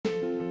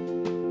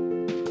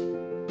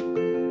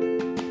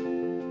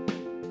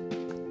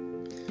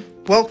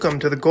Welcome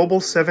to the Global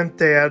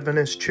Seventh-day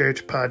Adventist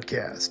Church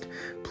podcast.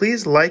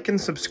 Please like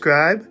and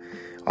subscribe.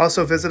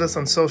 Also visit us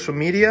on social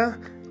media,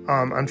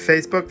 on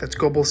Facebook, that's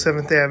Global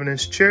Seventh-day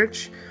Adventist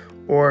Church,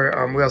 or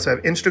we also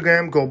have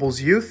Instagram,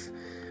 Global's Youth.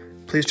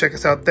 Please check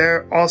us out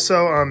there.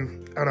 Also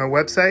on our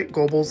website,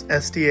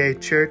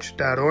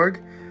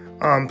 globalsdachurch.org.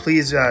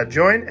 Please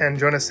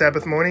join us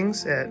Sabbath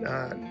mornings at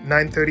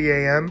 9:30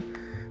 a.m.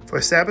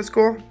 for Sabbath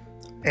school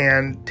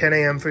and 10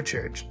 a.m. for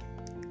church.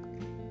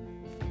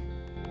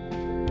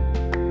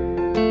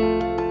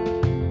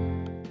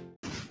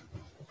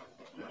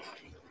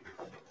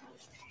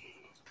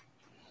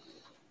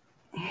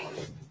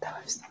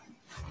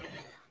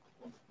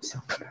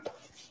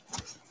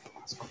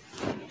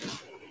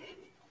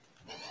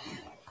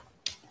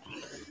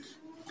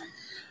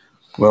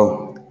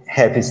 Well,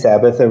 happy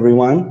Sabbath,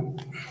 everyone.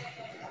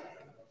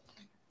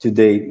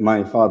 Today,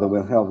 my father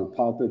will have the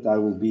pulpit. I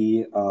will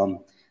be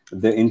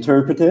the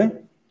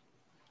interpreter.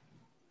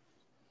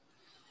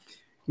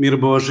 Мир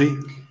Божий.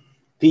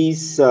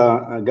 Peace,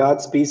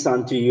 God's peace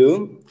unto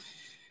you.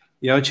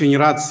 Я очень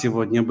рад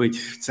сегодня быть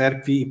в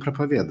церкви и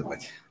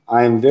проповедовать.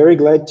 I am very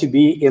glad to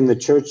be in the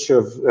church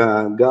of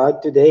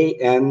God today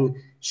and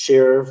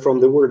share from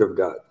the Word of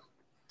God.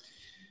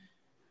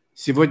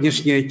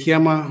 Сегодняшняя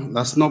тема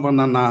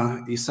основана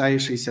на Исаии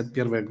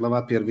 61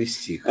 глава 1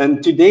 стих.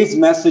 And today's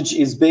message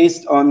is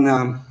based on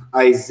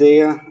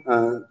Isaiah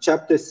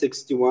chapter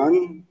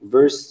 61,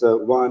 verse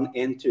 1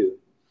 and 2.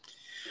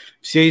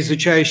 Все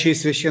изучающие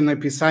Священное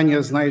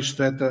Писание знают,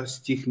 что это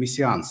стих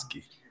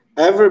мессианский.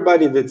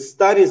 Everybody that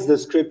studies the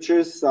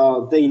scriptures,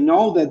 they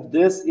know that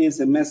this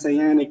is a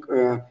messianic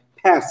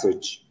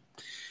passage.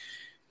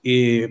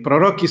 И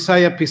пророк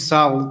Исаия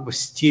писал в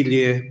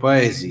стиле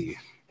поэзии.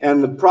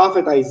 And the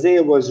prophet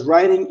Isaiah was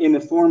writing in a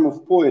form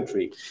of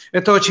poetry.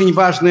 Это очень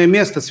важное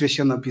место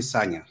Священного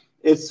Писания.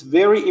 It's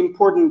very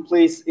important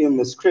place in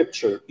the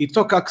scripture. И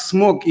то, как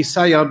смог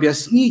Исаия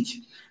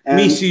объяснить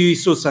миссию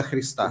Иисуса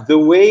Христа, the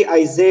way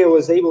Isaiah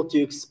was able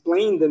to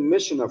explain the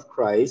mission of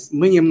Christ,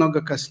 мы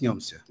немного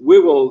коснемся. we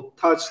will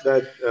touch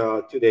that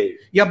today.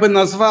 Я бы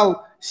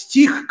назвал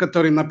стих,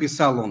 который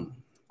написал он,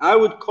 I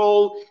would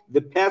call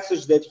the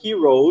passage that he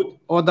wrote,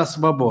 «Ода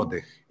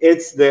свободы».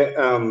 it's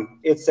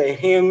a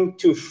hymn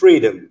to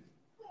freedom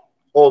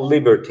or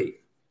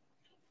liberty.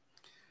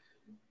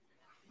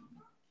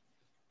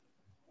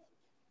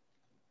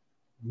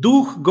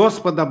 Дух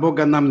Господа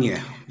Бога на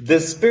мне. The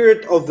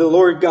Spirit of the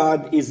Lord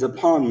God is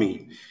upon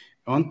me.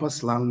 Он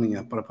послал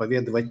меня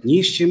проповедовать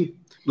нищим,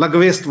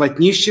 благовествовать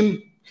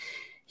нищим.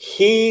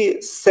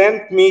 He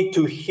sent me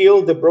to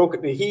heal the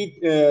broken,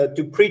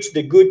 to preach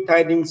the good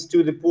tidings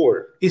to the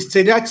poor.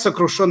 Исцелять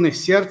сокрушенных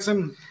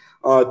сердцем.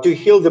 To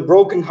heal the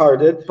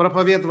brokenhearted.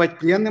 Проповедовать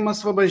пленным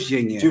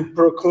освобождение. To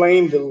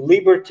proclaim the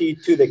liberty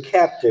to the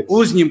captives.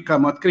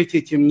 Узникам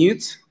открытие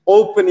темниц.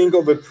 Opening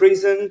of a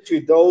prison to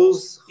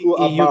those who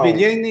are bound. И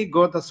юбилейный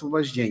год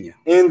освобождения.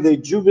 And the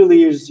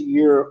Jubilee's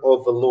year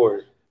of the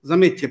Lord.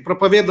 Заметьте,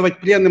 проповедовать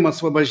пленным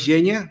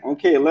освобождение.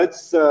 Okay,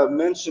 let's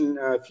mention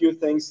a few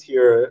things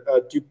here.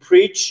 To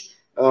preach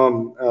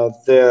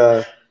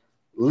the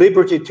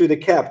liberty to the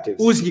captives.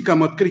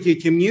 Узникам открытие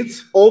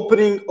темниц.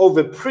 Opening of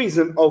a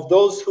prison of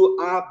those who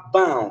are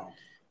bound.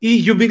 И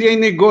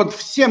юбилейный год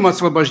всем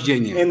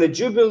освобождение. And the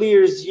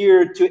Jubilee's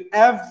year to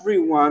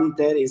everyone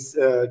that is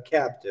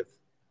captive.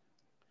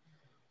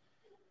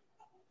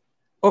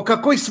 О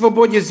какой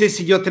свободе здесь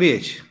идет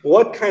речь?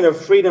 What kind of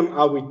freedom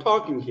are we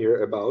talking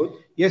here about?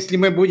 Если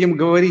мы будем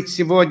говорить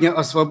сегодня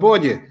о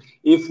свободе,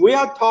 if we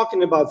are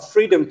talking about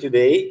freedom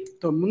today,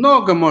 то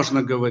много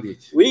можно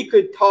говорить. We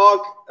could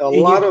talk a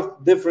lot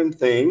of different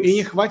things. И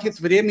не хватит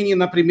времени,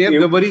 например,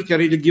 говорить о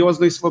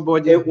религиозной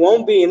свободе. It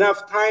won't be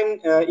enough time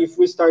if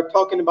we start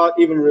talking about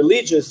even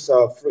religious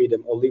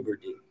freedom or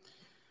liberty.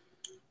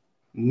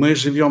 Мы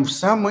живем в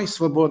самой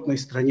свободной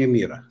стране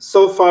мира.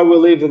 So far we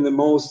live in the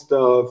most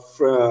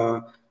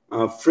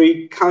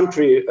free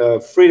country,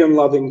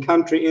 freedom-loving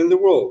country in the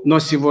world. Но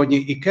сегодня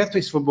и к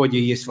этой свободе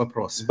есть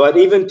вопросы. But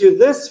even to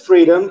this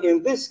freedom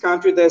in this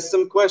country, there's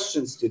some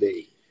questions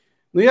today.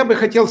 Но я бы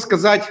хотел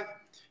сказать,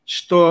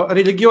 что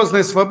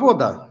религиозная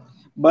свобода,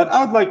 but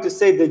I'd like to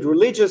say that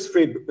religious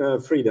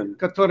freedom,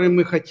 которую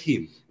мы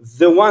хотим,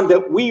 the one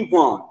that we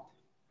want,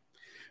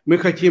 мы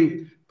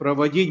хотим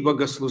проводить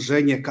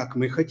богослужения, как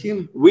мы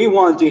хотим. We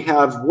want to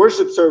have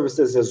worship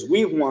services as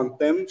we want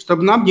them.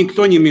 Чтобы нам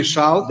никто не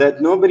мешал.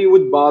 That nobody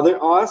would bother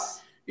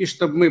us. И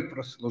чтобы мы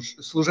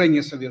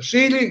служение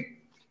совершили.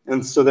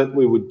 And so that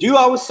we would do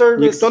our service.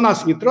 Никто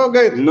нас не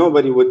трогает.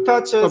 Nobody would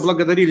touch us.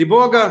 Поблагодарили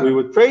Бога. We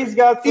would praise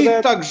God for и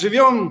that. Так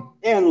живем.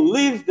 And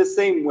live the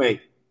same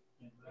way.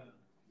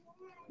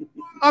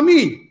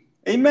 Аминь.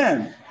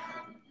 Amen.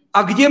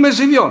 А где мы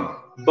живем?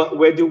 But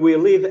where do we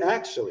live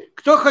actually?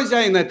 Кто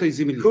хозяин этой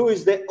земли? Who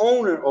is the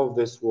owner of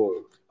this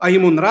world? А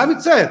ему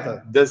нравится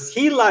это? Does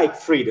he like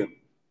freedom?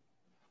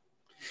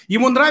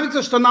 Ему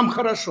нравится, что нам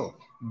хорошо.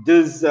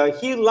 Does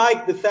he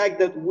like the fact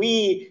that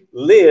we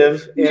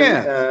live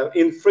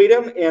in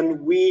freedom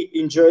and we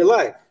enjoy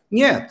life?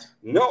 Нет.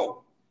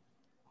 No.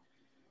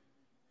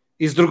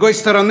 И с другой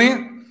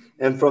стороны,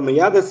 And from the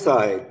other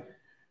side,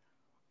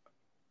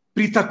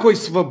 при такой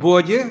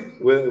свободе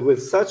with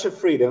such a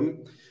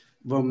freedom,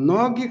 во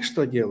многих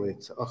что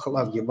делается?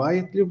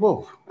 Охладевает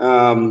любовь.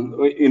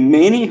 In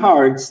many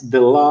hearts,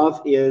 the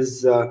love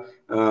is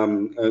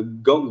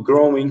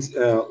growing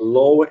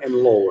lower and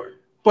lower.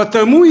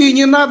 Потому и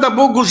не надо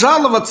Богу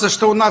жаловаться,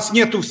 что у нас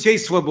нету всей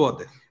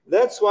свободы.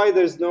 That's why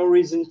there's no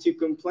reason to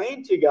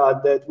complain to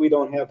God that we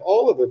don't have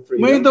all of the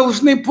Мы freedom.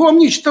 должны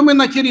помнить, что мы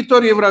на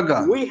территории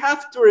врага. We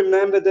have to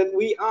remember that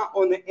we are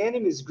on the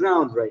enemy's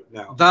ground right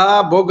now.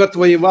 Да, Бог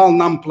отвоевал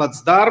нам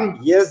плацдарм.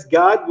 Yes,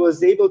 God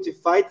was able to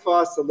fight for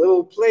us a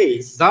little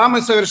place. Да,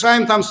 мы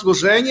совершаем там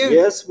служение.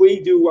 Yes, we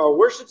do our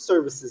worship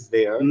services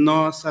there.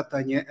 Но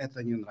сатане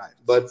это не нравится.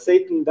 But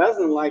Satan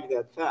doesn't like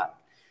that fact.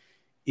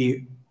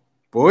 И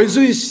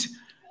пользуясь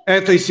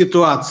этой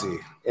ситуацией,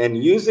 And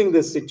using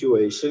this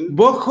situation,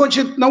 Бог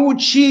хочет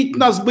научить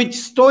нас быть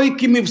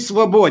стойкими в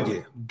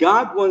свободе.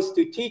 God wants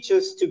to teach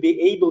us to be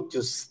able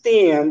to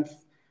stand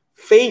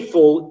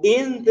faithful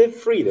in the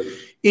freedom.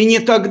 И не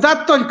тогда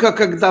только,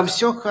 когда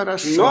все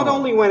хорошо, Not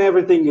only when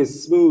everything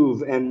is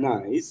smooth and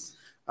nice,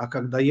 а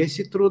когда есть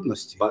и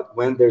трудности. but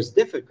when there's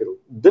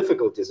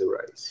difficulties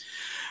arise.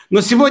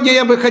 Но сегодня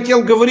я бы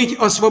хотел говорить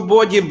о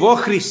свободе во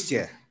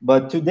Христе.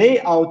 But today,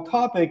 our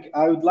topic,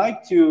 I would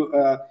like to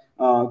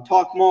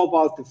talk more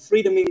about the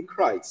freedom in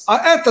Christ. А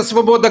эта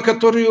свобода,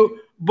 которую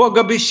Бог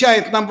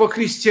обещает нам во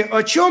Христе,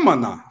 о чем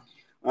она?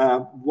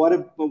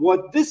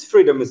 What this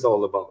freedom is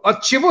all about.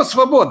 От чего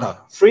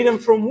свобода? Freedom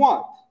from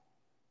what?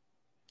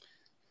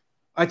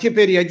 А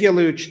теперь я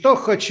делаю, что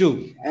хочу.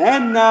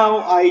 And now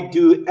I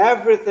do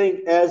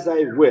everything as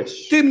I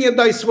wish. Ты мне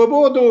дай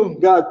свободу,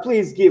 God,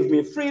 please give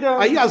me freedom,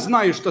 а я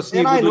знаю, что с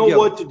ней and I буду know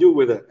делать. what to do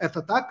with it.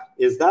 Это так?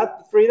 Is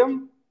that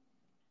freedom?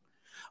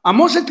 А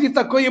может ли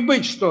такое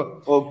быть,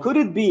 что Or could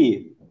it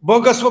be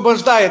Бог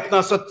освобождает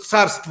нас от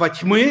царства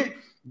тьмы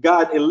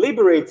God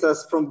liberates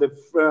us from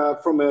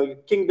a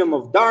kingdom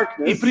of и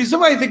darkness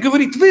призывает и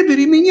говорит: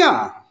 выбери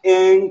меня.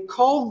 and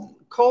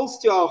calls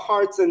to our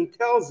hearts and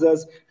tells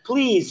us,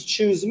 please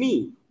choose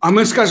me. А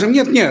мы скажем: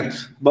 нет, нет,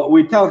 But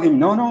we tell him,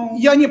 no,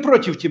 я не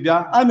против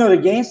тебя. I'm not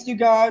against you,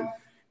 God.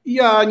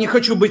 Я не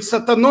хочу быть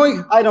сатаной,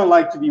 I don't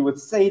like to be with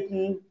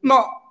Satan,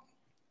 но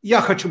я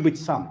хочу быть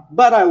сам.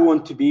 but I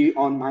want to be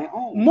on my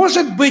own.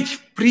 Может быть,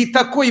 при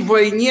такой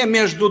войне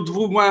между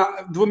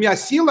двумя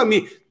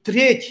силами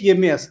третье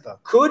место.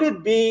 Could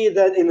it be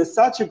that in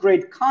such a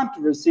great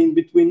controversy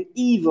between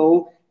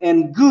evil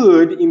and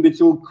good, in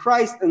between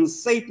Christ and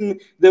Satan,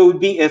 there would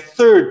be a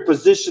third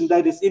position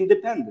that is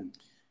independent?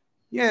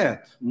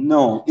 Нет.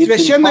 No, it's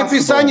Священное impossible.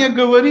 Писание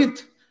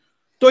говорит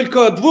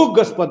только о двух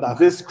господах.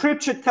 The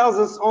scripture tells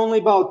us only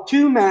about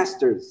two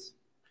masters.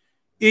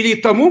 Или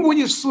тому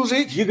будешь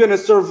служить You're going to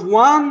serve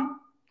one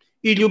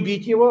и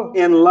любить его,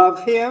 and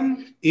love him,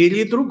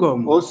 или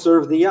другому. or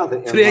serve the other.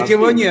 And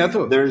Третьего love him.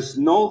 нету. There's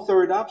no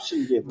third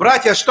option given.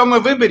 Братья, что мы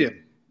выберем?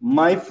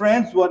 My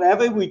friends,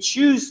 whatever we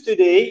choose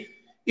today,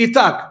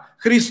 Итак,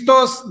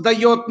 Христос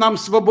дает нам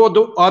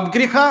свободу от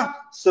греха,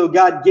 so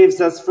God gives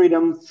us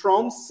freedom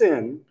from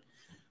sin,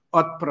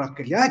 от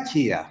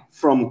проклятия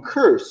from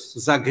curse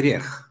за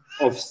грех.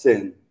 of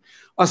sin,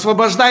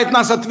 Освобождает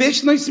нас от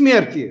вечной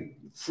смерти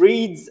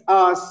frees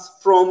us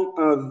from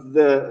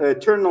the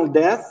eternal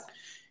death,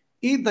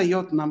 и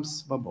дает нам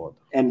свободу.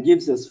 and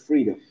gives us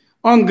freedom.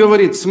 Он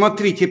говорит: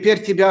 смотри,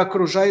 теперь тебя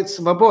окружает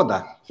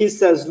свобода He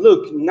says,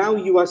 look, now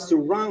you are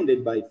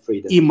surrounded by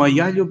freedom и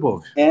моя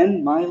любовь.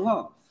 and my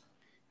love.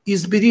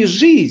 Избери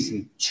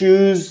жизнь,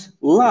 Choose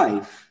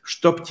life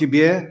чтоб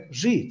тебе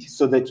жить.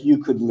 so that you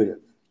could live.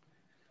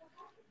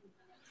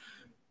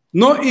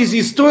 Но из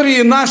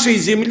истории нашей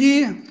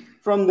земли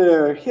From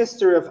the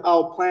history of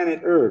our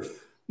planet Earth,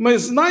 мы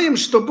знаем,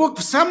 что Бог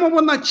с самого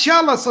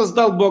начала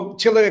создал Бог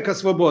человека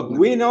свободным.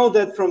 we know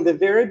that from the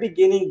very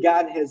beginning,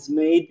 God has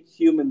made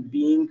human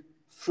being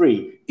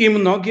free. И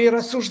многие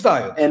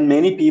рассуждают. And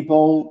many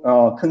people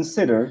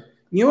consider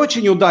Не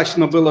очень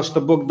удачно было,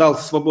 что Бог дал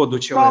свободу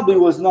probably человеку.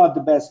 was not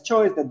the best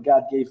choice that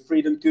God gave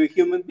freedom to a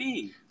human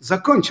being.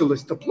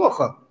 Закончилось-то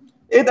плохо.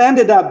 It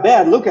ended up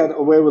bad. Look at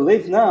where we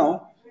live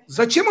now.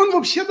 Зачем Он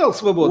вообще дал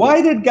свободу?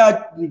 Why did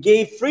God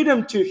give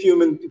freedom to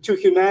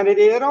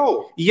humanity at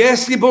all?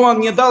 Если бы Он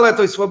не дал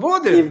этой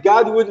свободы, If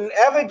God wouldn't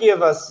ever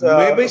give us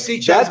мы бы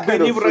сейчас that kind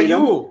были of в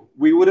freedom, раю.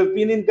 we would have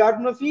been in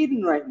Garden of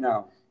Eden right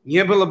now.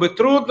 Не было бы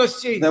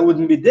трудностей. There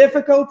wouldn't be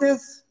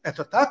difficulties.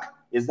 Это так?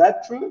 Is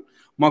that true?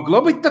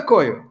 Могло быть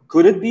такое.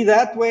 Could it be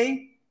that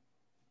way?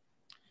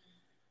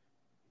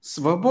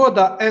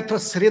 Свобода – это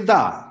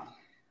среда,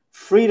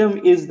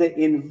 Freedom is the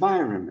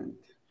environment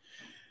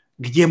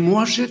где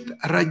может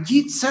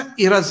родиться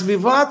и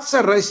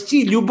развиваться,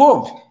 расти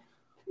любовь.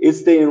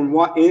 It's the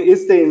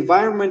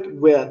environment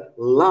where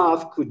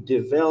love could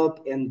develop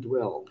and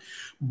dwell.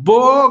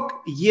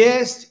 Бог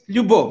есть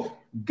любовь.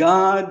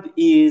 God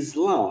is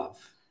love.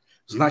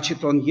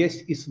 значит, он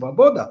есть и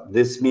свобода.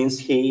 This means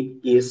he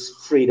is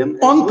freedom as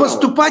Он well.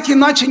 поступать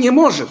иначе не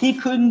может. He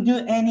couldn't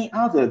do any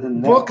other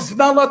than Бог that.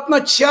 знал от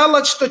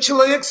начала, что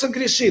человек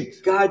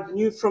согрешит. God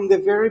knew from the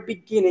very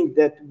beginning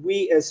that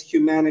we as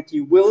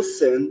humanity will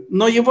sin,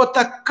 Но его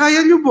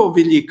такая любовь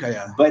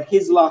великая, but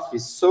his love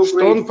is so что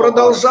great он for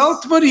продолжал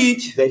us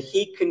творить. that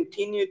he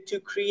continued to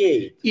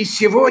create И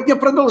сегодня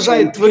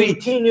продолжает and творить.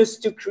 continues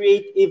to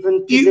create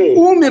even И today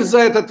умер за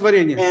это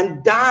творение.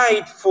 and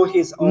died for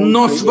his own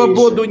Но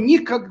свободу creation.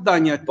 никогда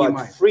не But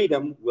отнимает.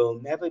 freedom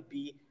will never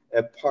be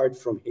apart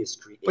from his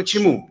creation.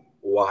 Почему?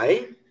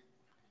 Why?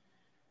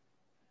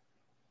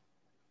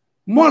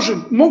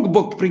 Мог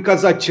Бог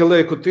приказать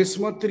человеку: ты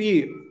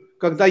смотри,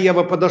 когда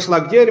Ева подошла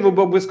к дереву,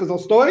 Бог бы сказал: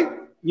 стой,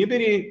 не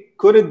бери.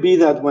 Could it be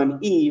that when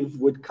Eve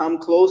would come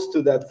close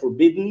to that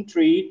forbidden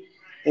tree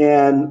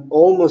and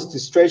almost to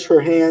stretch her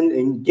hand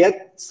and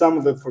get some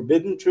of the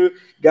forbidden fruit,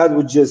 God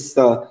would just,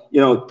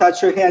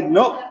 touch her hand?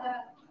 No,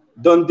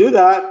 don't do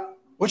that.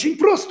 Очень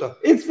просто.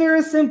 It's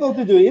very simple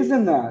to do,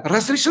 isn't that?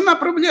 Разрешена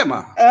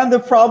проблема. And the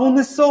problem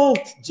is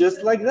solved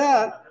just like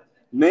that.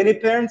 Many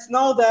parents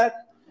know that.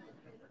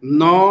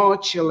 Но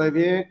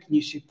человек не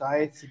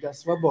считает себя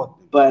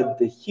свободным. But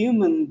the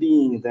human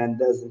being then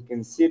doesn't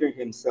consider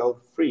himself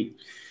free.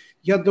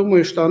 Я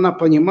думаю, что она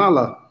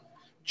понимала,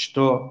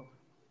 что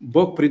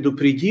Бог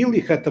предупредил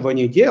их этого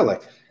не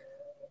делать.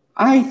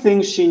 I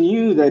think she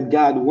knew that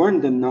God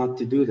warned them not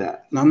to do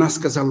that. Но она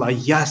сказала: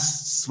 я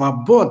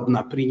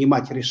свободна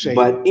принимать решения.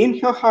 But in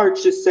her heart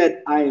she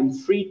said, I am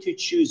free to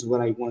choose what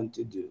I want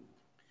to do.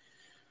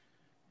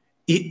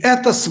 И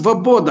эта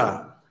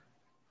свобода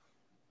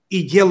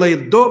и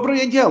делает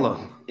доброе дело.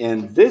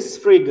 And this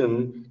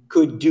freedom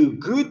could do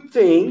good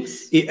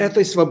things, И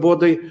этой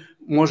свободой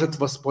может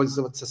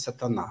воспользоваться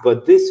сатана.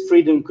 but this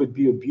freedom could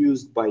be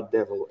abused by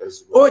devil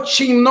as well.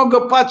 Очень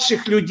много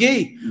падших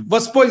людей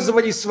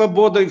воспользовались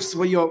свободой в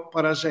свое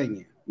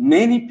поражение.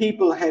 Many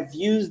people have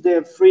used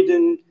their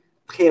freedom,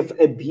 have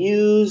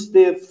abused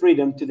their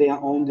freedom to their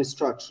own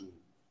destruction.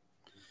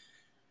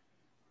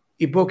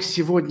 И Бог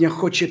сегодня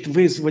хочет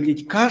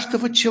вызволить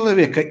каждого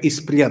человека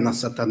из плена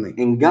сатаны.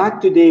 And God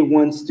today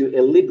wants to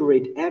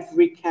liberate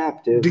every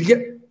captive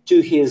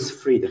to his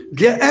freedom.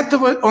 Для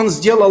этого Он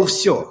сделал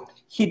все.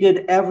 He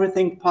did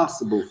everything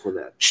possible for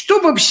that. Что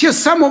вообще с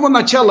самого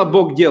начала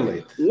Бог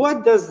делает?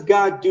 What does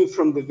God do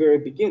from the very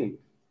beginning?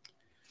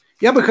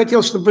 Я бы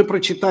хотел, чтобы вы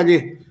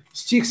прочитали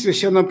стих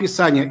Священного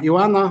Писания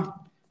Иоанна.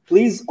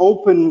 Please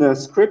open the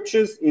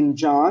scriptures in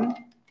John.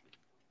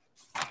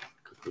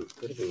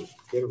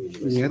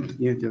 Нет,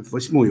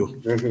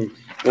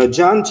 8.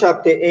 John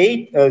chapter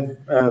 8,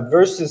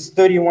 verses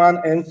 31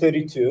 and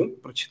 32.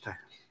 Прочитай.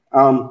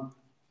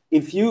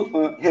 If you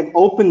have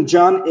opened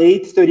John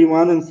 8,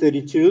 31 and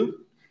 32,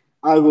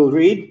 I will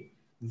read.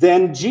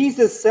 Then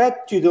Jesus said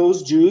to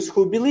those Jews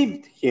who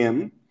believed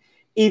him,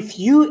 if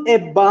you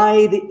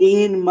abide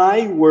in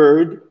my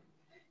word,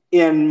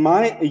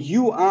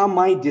 you are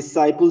my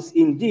disciples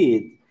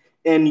indeed,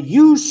 and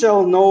you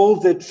shall know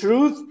the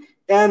truth,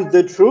 and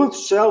the truth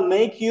shall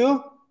make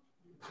you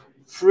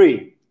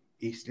free.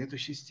 И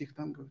следующий стих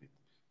там говорит.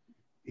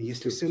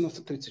 Если Сына,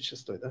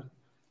 36, да?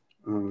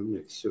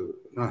 Нет, все.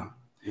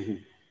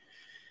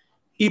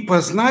 И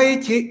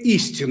познаете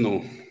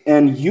истину.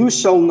 And you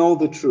shall know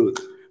the truth.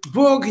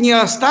 Бог не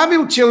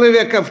оставил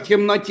человека в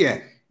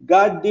темноте.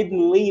 God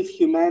didn't leave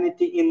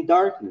humanity in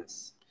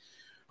darkness.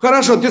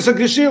 Хорошо, ты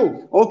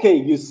согрешил. Okay,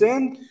 you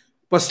sinned.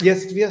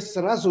 Последствия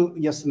сразу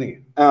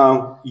ясны.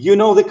 You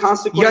know the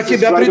consequences. Я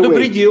тебя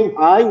предупредил.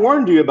 I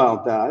warned you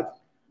about that.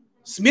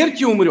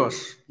 Смертью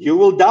умрешь. You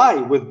will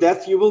die. With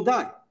death you will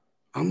die.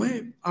 А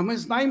мы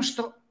знаем,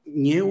 что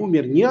не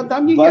умер ни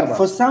Адам, ни But Ева.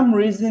 for some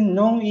reason,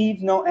 no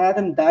Eve, no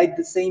Adam died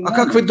the same А moment.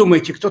 как вы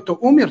думаете, кто-то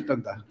умер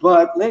тогда?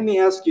 But let me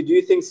ask you, do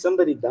you think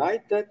somebody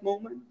died that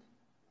moment?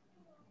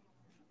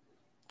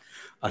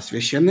 А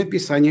Священное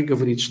Писание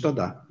говорит, что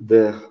да.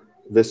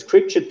 The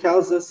scripture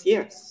tells us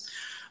yes.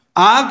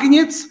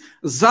 Агнец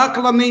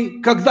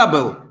закланный когда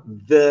был?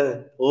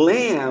 The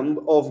Lamb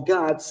of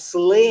God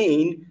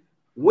slain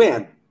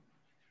when?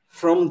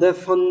 From the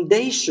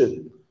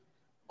foundation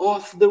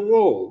of the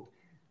world.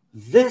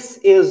 This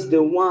is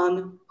the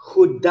one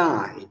who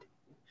died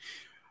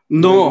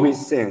when we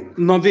sinned.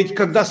 Но ведь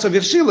когда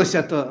совершилась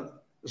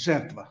эта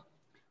жертва?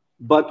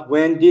 But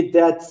when did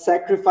that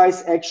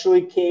sacrifice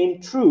actually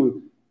came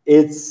true?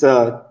 It's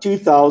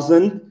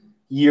 2,000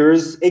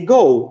 years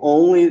ago,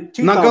 only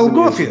 2,000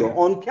 years ago,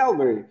 on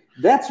Calvary.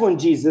 That's when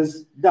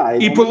Jesus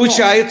died. И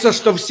получается,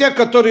 что все,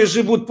 которые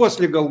живут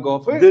после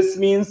Голгофы, This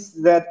means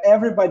that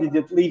everybody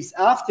that lives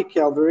after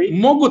Calvary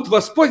могут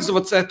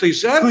воспользоваться этой could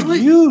жертвой.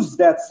 use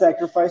that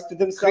sacrifice to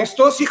themselves.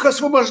 Христос их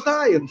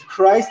освобождает,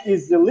 Christ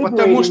is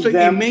потому что liberating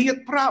them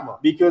имеет право.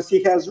 because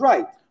he has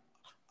right.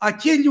 А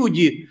те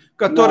люди,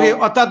 которые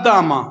от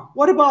Адама,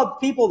 What about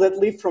people that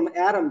live from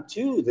Adam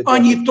to the death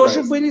они of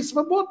тоже Christ? были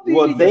свободны.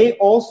 Were they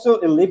also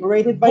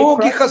liberated by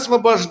Бог их Christ?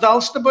 освобождал,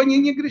 чтобы они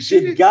не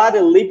грешили. Did God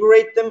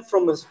liberate them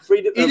from the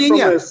freedom Или from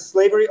нет? the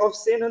slavery of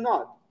sin or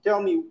not?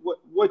 Tell me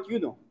what you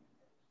know.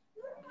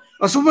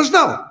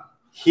 Освобождал.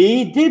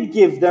 He did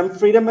give them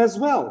freedom as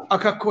well. А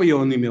какое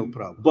он имел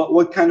право? But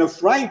what kind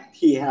of right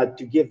he had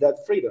to give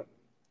that freedom?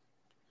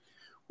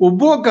 У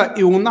Бога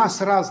и у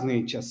нас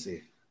разные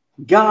часы.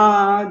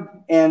 God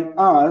and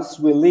us,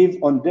 we live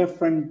on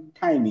different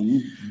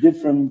timing,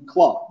 different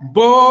clock.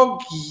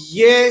 Бог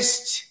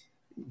есть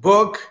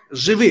Бог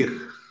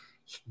живых.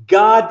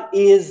 God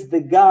is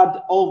the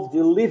God of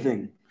the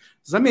living.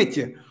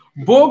 Заметьте,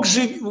 Бог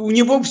у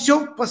него все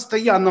в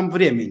постоянном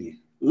времени.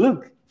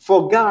 Look,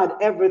 for God,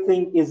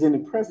 everything is in the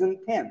present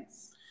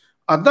tense.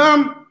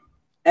 Адам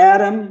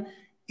Adam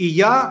и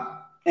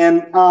я,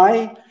 and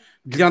I,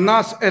 для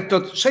нас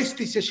это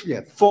 6000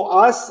 лет. for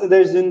us,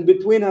 there's in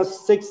between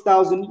us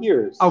 6,000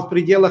 years. А в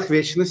пределах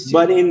вечности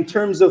But in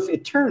terms of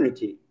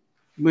eternity,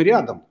 мы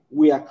рядом.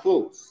 we are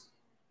close.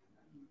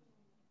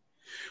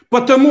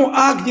 Потому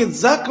агнец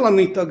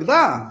закланный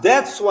тогда,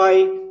 That's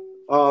why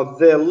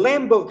the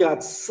Lamb of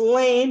God,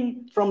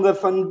 slain from the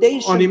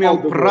foundation он имел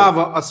of the world,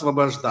 право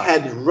освобождать.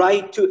 had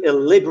right to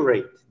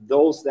liberate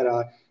those that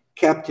are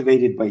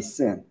captivated by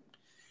sin.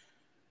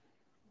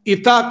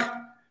 Итак,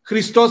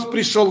 Христос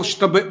пришел,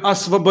 чтобы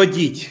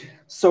освободить.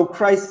 So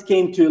Christ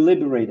came to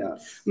liberate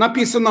us.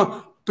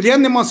 Написано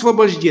пленным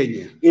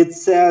освобождение. It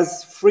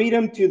says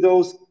freedom to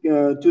those,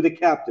 to the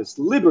captives,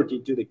 liberty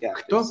to the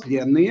Кто captives.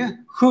 пленные?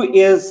 Who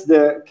is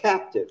the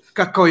captive?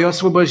 Какое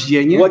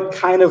освобождение? What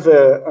kind of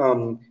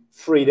a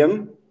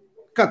freedom?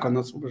 Как он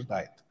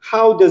освобождает?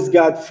 How does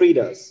God free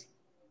us?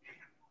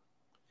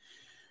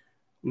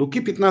 Луки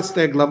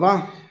 15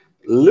 глава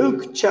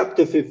Luke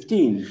chapter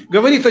 15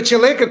 говорит о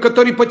человеке,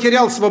 который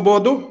потерял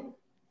свободу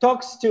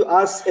talks to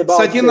us с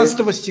about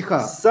 11 стиха.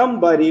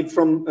 somebody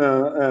from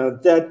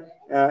that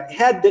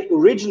had the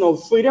original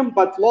freedom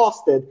but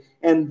lost it,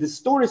 and the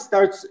story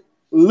starts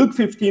Luke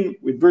 15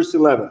 with verse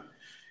 11.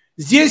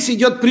 Здесь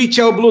идет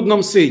притча о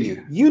блудном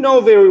сыне. You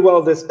know very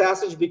well this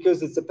passage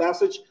because it's a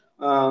passage,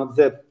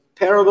 the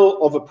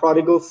parable of a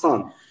prodigal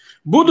son.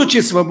 Будучи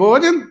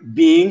свободен,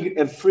 Being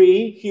a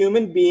free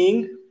human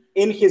being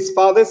in his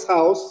father's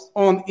house,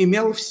 он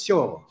имел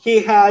все.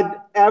 he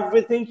had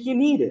everything he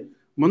needed.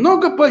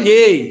 Много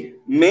полей,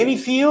 Many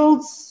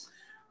fields,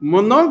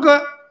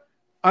 много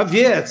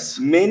овец,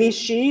 many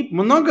sheep,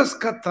 много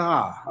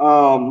скота.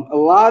 a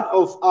lot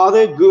of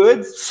other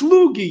goods.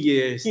 Слуги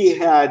есть. He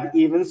had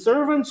even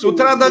servants. С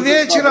утра до in his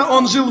вечера father's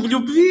он house. жил в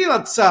любви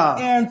отца.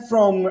 And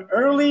from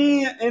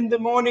early in the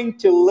morning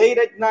till late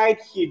at night,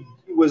 he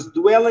was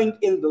dwelling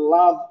in the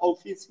love of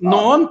his Но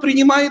father. он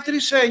принимает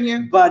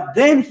решение. But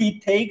then he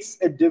takes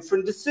a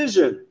different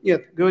decision.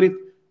 Нет, говорит,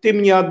 ты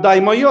мне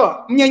отдай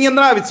мое. Мне не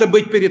нравится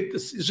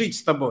жить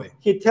с тобой.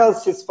 He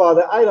tells his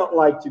father, I don't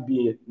like to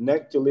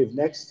live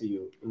next to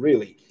you,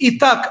 really.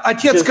 Итак,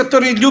 отец, Just-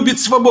 который любит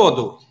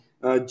свободу,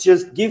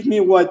 Just give me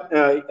what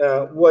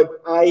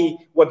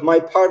my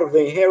part of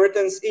the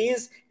inheritance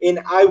is, and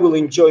I will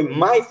enjoy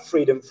my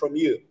freedom from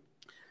you.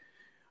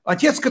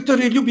 отец,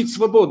 который любит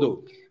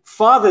свободу,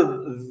 Father,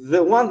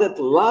 the one that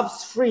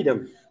loves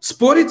freedom,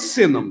 спорит с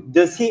сыном,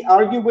 does he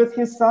argue with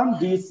his son?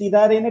 Do you see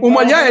that in it?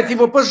 умоляет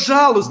его,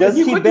 пожалуйста, Does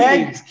не he ходи.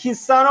 beg his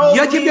son, oh,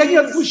 Я тебя не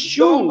please,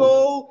 отпущу. don't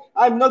go.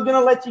 I'm not going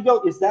to let you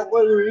go. Is that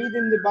what we read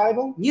in the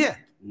Bible? Нет.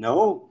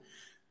 No.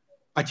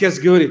 Отец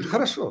говорит,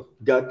 хорошо,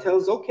 God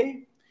tells,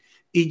 okay.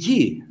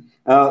 иди.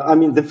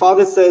 The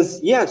father says,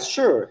 yes,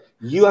 sure,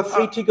 you are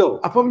free to go.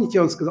 А помните,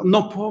 он сказал,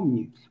 но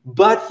помни,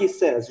 But he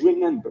says,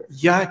 remember,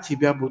 я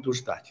тебя буду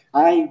ждать.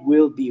 I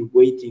will be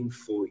waiting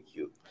for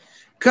you.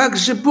 Как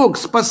же Бог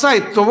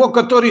спасает того,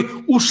 который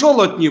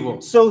ушел от него?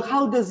 So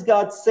how does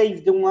God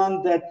save the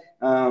one that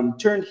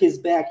turned his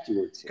back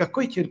towards him?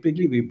 Какой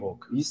терпеливый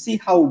Бог. You see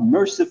how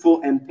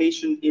merciful and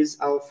patient is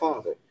our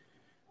Father.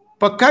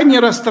 Пока не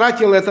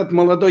растратил этот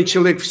молодой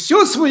человек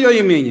все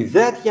свое имение.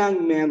 That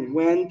young man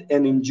went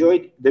and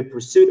enjoyed the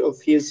pursuit of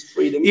his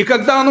freedom. И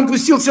когда он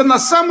опустился на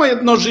самое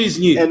дно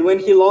жизни, And when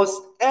he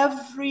lost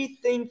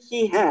everything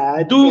he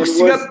had, Дух and was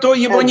Святой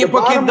его at не the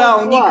bottom покидал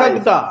of life,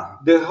 никогда.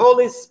 the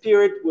Holy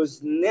Spirit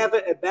was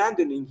never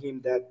abandoning him,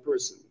 that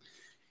person.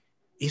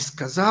 И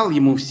сказал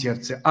ему в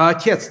сердце, а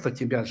отец-то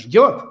тебя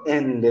ждет.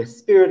 And the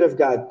Spirit of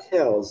God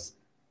tells,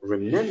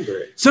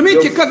 remember,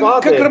 Заметьте, your как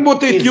Father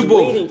работает is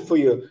любовь. waiting for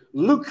you.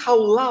 Look how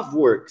love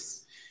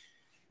works.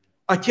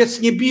 Отец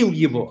не бил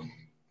его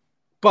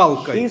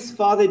палкой. His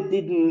father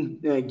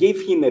didn't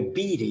give him a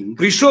beating.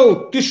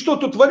 Пришел, ты что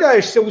тут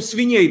валяешься у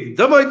свиней?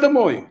 Давай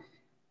домой.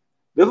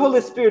 The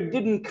Holy Spirit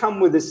didn't come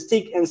with a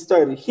stick and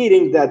start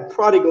hitting that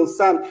prodigal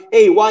son.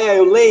 Hey, why are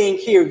you laying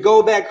here?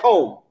 Go back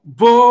home.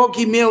 Бог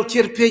имел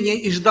терпение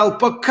и ждал,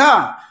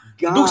 пока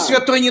God- Дух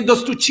Святой не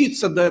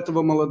достучится до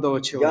этого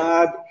молодого человека.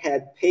 God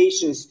had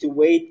patience to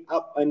wait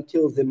up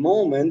until the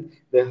moment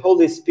the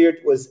Holy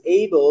Spirit was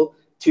able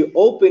to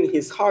open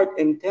his heart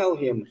and tell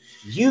him,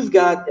 you've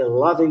got a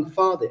loving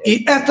Father.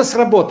 И это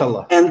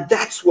сработало. And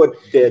that's what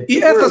did И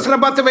это work.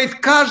 срабатывает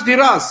каждый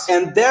раз,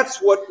 And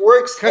that's what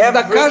works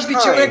когда every каждый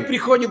человек time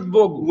приходит к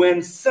Богу.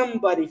 when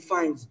somebody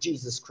finds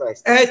Jesus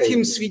Christ.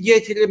 Этим Savior.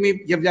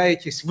 свидетелями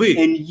являетесь вы.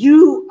 And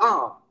you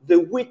are the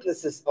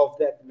witnesses of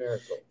that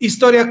miracle.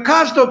 История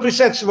каждого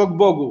пришедшего к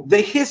Богу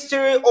The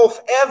history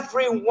of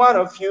every one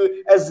of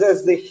you as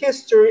the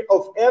history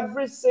of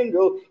every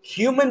single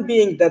human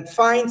being that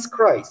finds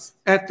Christ.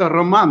 это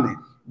романы.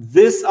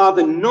 These are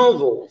the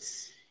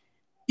novels.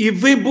 И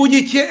вы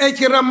будете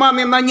эти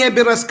романы на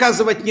небе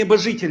рассказывать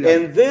небожителям.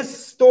 And these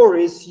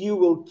stories you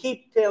will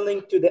keep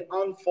telling to the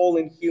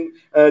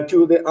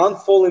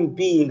unfallen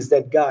beings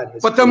that God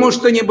has Потому created.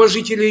 что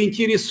небожителей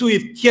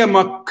интересует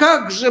тема,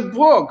 как же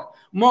Бог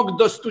мог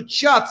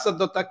достучаться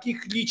до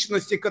таких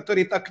личностей,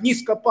 которые так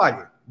низко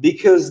пали.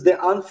 Because the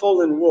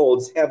unfallen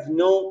worlds have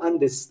no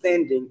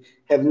understanding,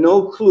 have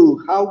no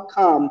clue how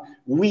come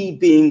we,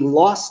 being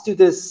lost to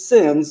the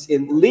sins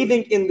and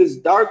living in this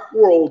dark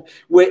world,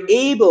 were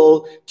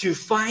able to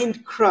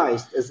find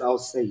Christ as our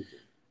Savior.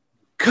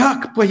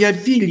 Как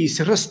появились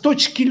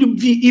росточки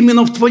любви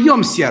именно в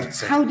твоем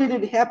сердце? How did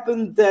it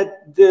happen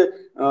that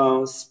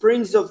the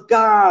springs of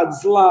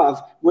God's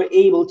love were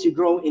able to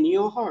grow in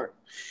your heart?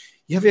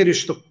 Я верю,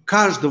 что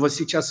каждого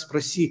сейчас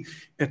спроси,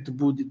 это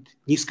будет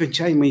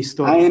нескончаемая I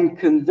история. am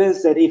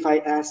convinced that if I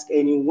ask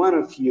any one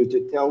of you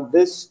to tell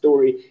this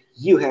story,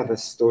 you have a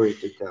story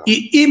to tell. И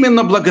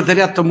именно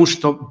благодаря тому,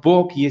 что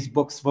Бог есть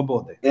Бог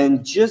свободы.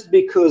 And just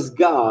because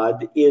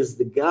God is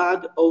the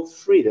God of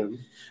freedom,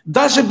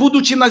 Даже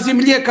будучи на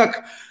земле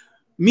как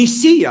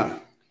Мессия,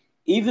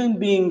 even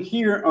being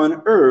here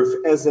on earth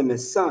as a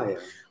Messiah,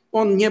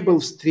 Он не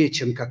был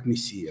встречен как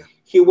Мессия.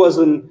 he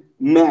wasn't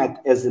met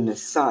as a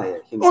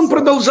Messiah Он himself.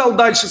 продолжал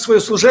дальше свое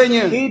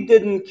служение, He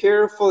didn't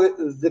care for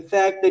the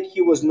fact that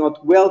he was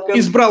not welcome.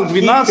 избрал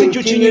He 12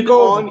 continued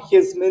учеников, on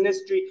his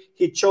ministry.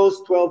 He chose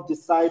 12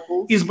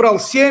 disciples. избрал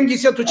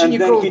 70 And then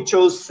учеников. he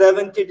chose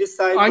 70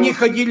 disciples. Они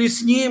ходили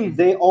с Ним,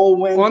 They all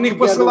went Он их together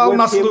посылал with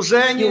на him.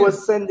 служение. He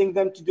was sending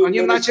them to do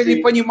они начали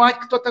ministry. понимать,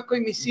 кто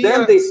такой Then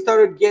Мессия. they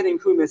started getting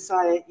who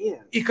Messiah is.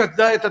 И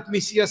когда этот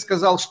Мессия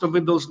сказал, что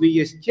вы должны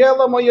есть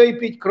тело мое и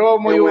пить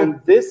кровь And мою,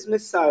 when this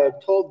Messiah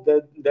told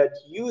that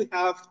you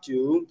have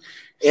to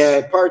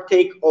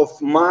partake of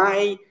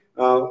my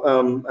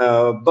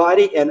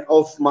body and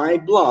of my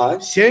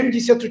blood,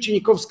 70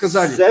 учеников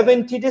сказали,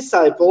 70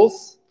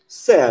 disciples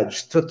said,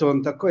 что-то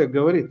он такое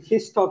говорит.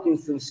 he's talking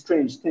some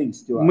strange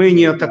things to us. Мы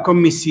не о таком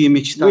Мессии We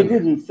мечтали.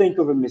 didn't think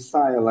of a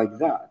Messiah like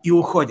that. И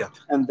уходят.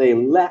 And they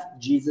left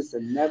Jesus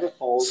and never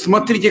followed him.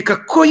 Смотрите,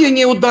 какое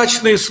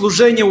неудачное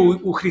служение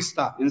у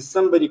Христа. And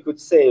somebody could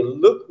say,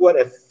 look what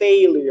a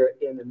failure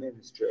in the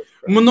ministry of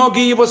Christ.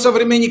 Многие его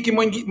современники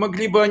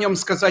могли бы о нем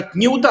сказать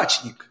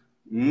неудачник.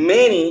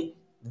 Many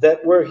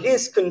that were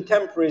his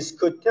contemporaries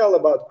could tell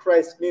about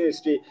Christ's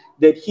ministry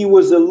that he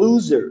was a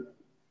loser.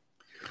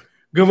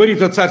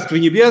 Говорит о Царстве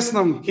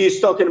Небесном.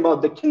 He's talking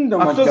about the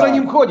kingdom А of кто за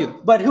ним God. ходит?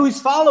 But who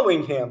is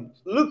following him?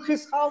 Look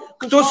who's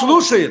Кто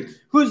слушает?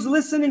 Who's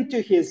listening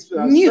to his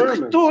sermons?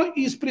 Никто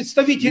из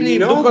представителей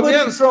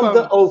Nobody from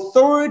the духовенства,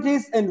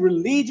 authorities and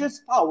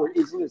religious power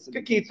is listening.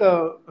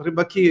 какие-то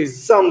рыбаки,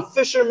 Some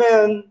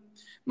fishermen,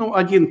 ну,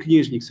 один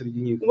книжник среди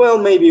них. well,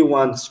 maybe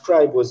one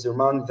scribe was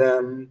among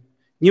them.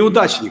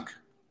 Неудачник.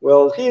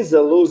 Well, he's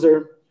a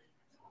loser.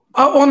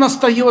 А он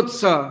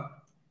остается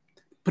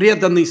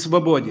преданный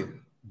свободе.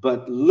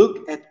 But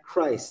look at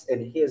Christ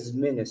and his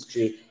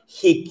ministry.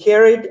 He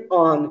carried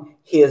on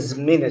his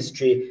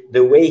ministry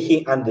the way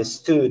he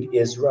understood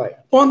is right.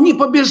 Он не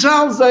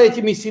побежал за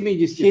этими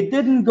He 70.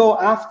 didn't go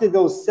after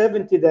those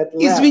 70 that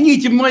left.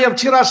 Извините, моя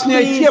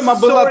вчерашняя Please, тема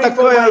была sorry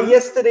for my такая.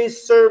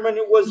 yesterday's sermon.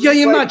 It was Я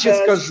quite иначе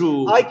bad.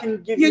 скажу. I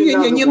can give you Не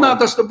another one.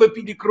 надо, чтобы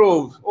пили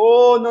кровь.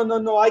 Oh,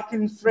 no. I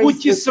can phrase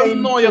Будьте the со same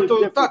мной, а то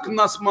differently. так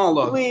нас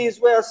мало. Please,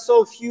 we are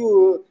so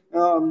few.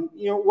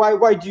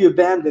 Why do you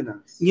abandon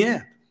us?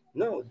 Нет.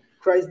 No,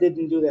 Christ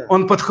didn't do that.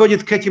 Он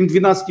подходит к этим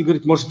 12 и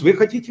говорит, может, вы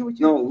хотите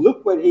уйти? No,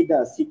 look what he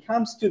does. He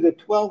comes to the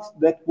 12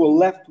 that were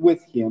left with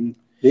him,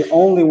 the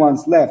only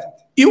ones left.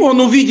 И он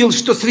увидел,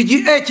 что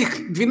среди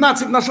этих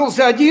 12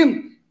 нашелся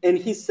один. And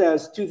he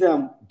says to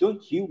them,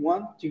 don't you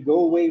want to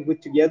go away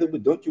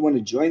don't you want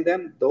to join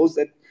them, those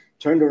that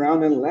turned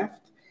around and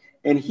left?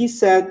 And he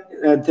said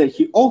that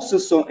he also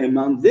saw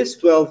among these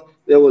 12,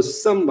 there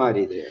was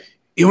somebody there.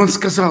 И он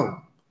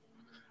сказал,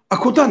 а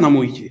куда нам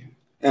уйти?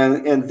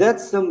 And that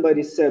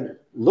somebody said,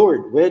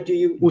 Lord, where do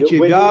У we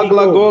тебя go?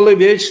 глаголы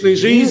вечной You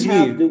have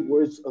жизни. the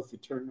words of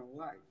eternal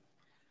life.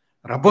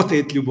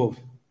 Работает любовь.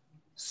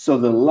 So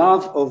the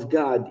love of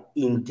God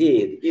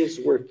indeed is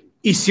working.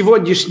 И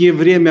сегодняшнее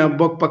время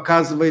Бог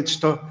показывает,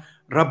 что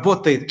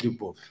работает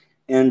любовь.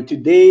 And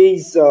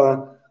today's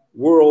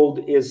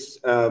world is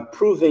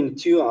proving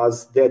to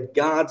us that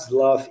God's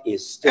love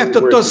is still Это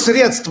то working.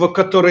 средство,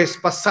 которое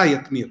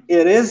спасает мир.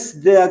 It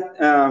is that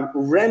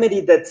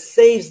remedy that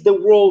saves the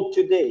world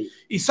today.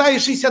 Исайя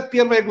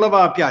 61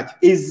 глава опять.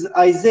 Is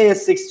Isaiah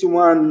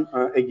 61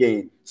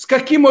 again. С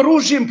каким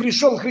оружием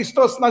пришел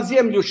Христос на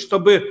землю,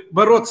 чтобы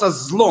бороться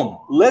с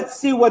злом? Let's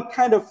see what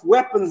kind of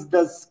weapons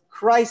does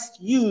Christ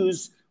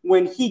use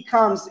when he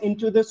comes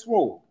into this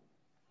world.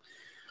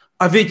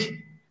 А ведь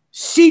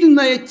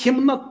сильная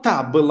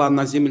темнота была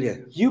на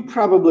земле. You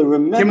probably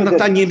remember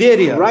Темнота that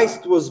неверия.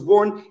 Christ was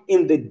born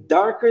in the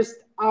darkest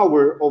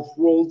hour of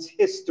world's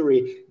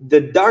history,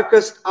 the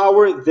darkest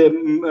hour, the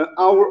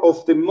hour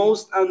of the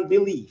most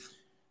unbelief.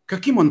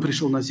 Каким он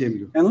пришел на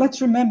землю? And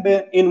let's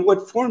remember, in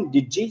what form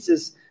did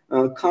Jesus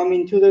come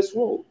into this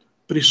world?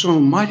 Пришел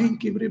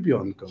маленьким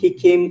ребенком, He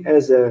came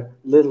as a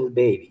little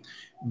baby,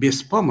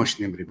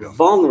 беспомощным ребенком.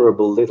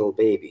 vulnerable little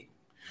baby.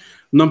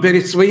 Но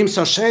перед своим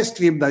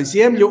сошествием на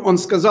землю он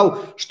сказал,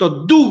 что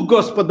Дух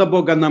Господа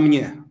Бога на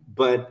мне.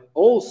 But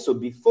also,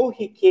 before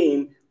he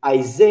came,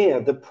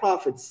 Isaiah, the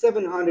prophet,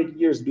 700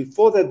 years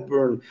before that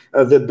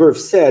birth,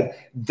 said,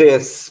 "The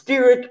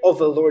Spirit of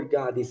the Lord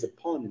God is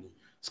upon me."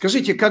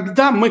 Скажите,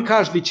 когда мы,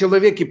 каждый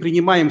человек, и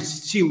принимаем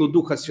силу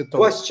Духа Святого?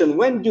 Question: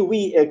 when do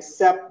we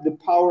accept the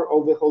power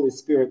of the Holy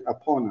Spirit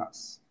upon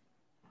us?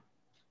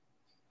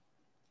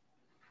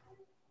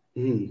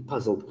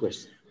 Puzzled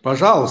question.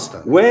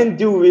 Пожалуйста. When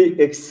do we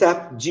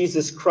accept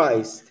Jesus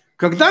Christ?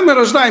 Когда мы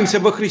рождаемся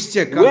во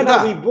Христе? When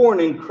are we Когда? born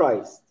in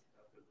Christ?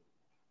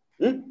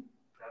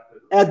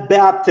 At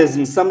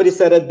baptism. Somebody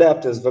said at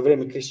baptism. Во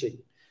время крещения.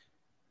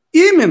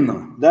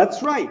 Именно.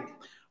 That's right.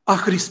 А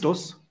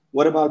Христос?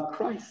 What about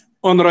Christ?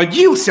 Он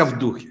родился в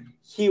Духе.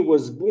 He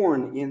was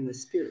born in the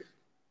Spirit.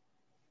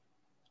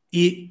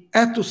 И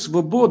эту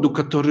свободу,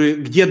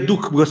 где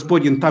Дух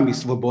Господень, там и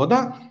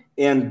свобода,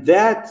 And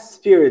that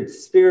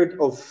spirit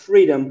of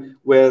freedom,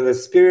 where the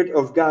Spirit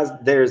of God,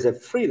 there's a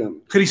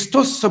freedom.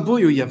 Христос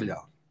собою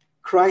являл.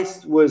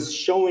 Christ was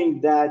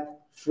showing that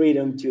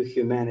freedom to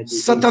humanity.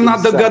 Сатана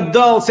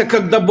догадался,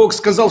 когда Бог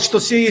сказал, что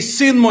сей есть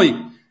Сын мой.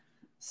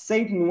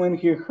 Satan, when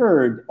he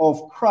heard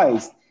of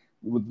Christ,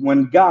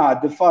 when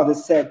God, the Father,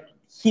 said,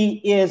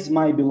 "He is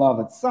my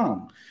beloved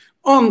Son,"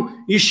 Он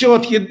еще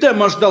от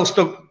Едема ждал,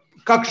 что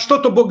как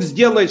что-то Бог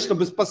сделает,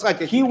 чтобы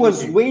спасать этих he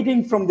was людей.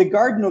 waiting from the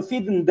Garden of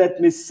Eden that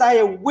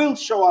Messiah will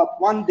show up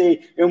one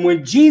day. And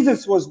when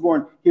Jesus was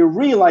born, he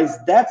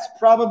realized that's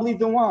probably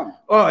the one.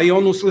 И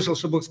он услышал,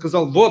 что Бог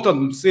сказал, вот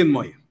он, Сын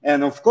мой.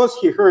 And of course,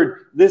 he heard,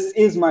 "This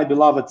is my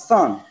beloved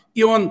Son."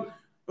 И он,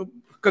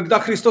 когда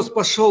Христос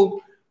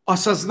пошел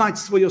осознать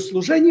свое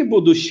служение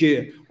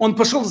будущее, он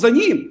пошел за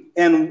ним.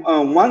 And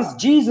once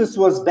Jesus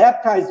was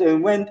baptized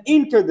and went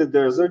into the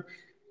desert,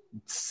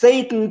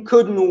 Satan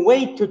couldn't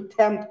wait to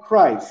tempt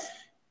Christ.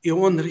 И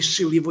он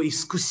решил его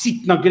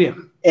искусить на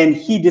грех. And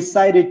he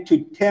decided to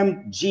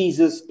tempt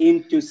Jesus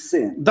into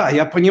sin. Да,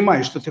 я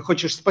понимаю, что ты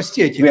хочешь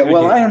спасти этих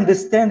Well, I людей.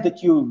 understand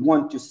that you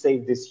want to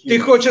save this Ты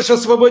human. хочешь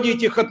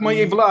освободить их от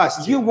моей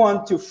власти. You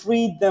want to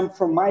free them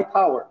from my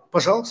power.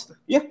 Пожалуйста.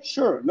 Yeah,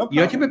 sure, no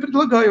Я problem. тебе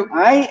предлагаю.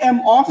 I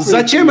am offering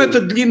Зачем to you.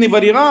 этот длинный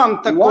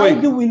вариант Why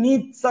do такой? we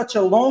need such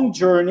a long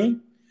journey?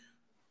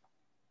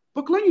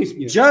 Поклонись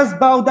мне. Just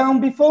bow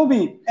down before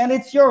me, and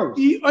it's yours.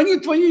 И они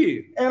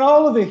твои. And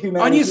all of the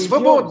humanity Они is yours.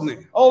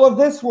 свободны. All of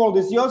this world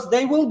is yours.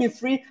 They will be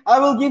free. I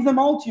will give them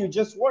all to you.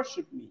 Just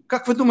worship me.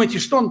 Как вы думаете,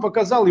 что он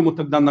показал ему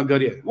тогда на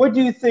горе? What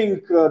do you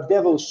think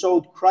devil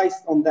showed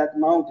Christ on that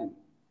mountain?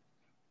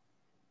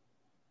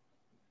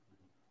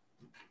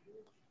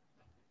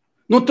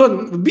 Ну, то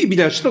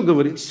Библия что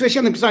говорит?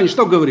 Священное Писание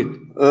что говорит?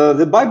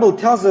 The Bible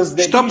tells us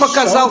that Что he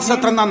показал showed him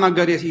сатана на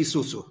горе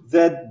Иисусу?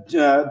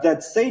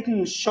 that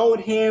Satan showed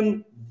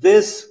him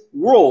this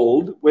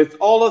world with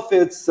all of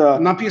its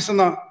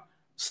Написано,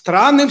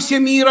 страны все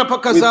мира with all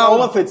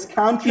показал of its и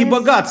countries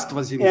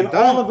богатство земли, and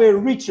all да? of the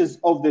riches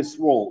of this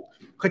world.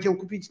 Хотел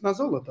купить на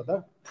золото,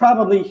 да?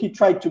 Probably he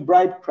tried to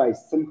bribe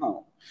Christ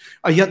somehow.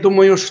 А я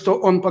думаю, что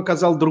он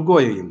показал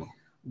другое ему.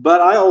 But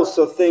I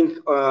also think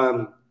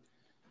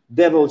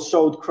devil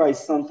showed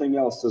Christ something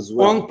else as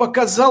well. Он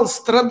показал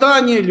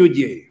страдания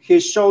людей. He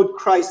showed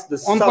Christ the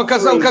Он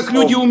показал, sufferings как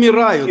люди of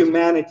умирают.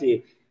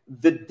 humanity,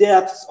 the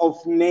deaths of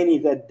many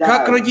that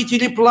Как died,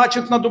 родители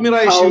плачут над how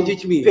умирающими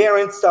детьми.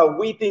 parents are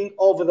weeping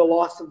over the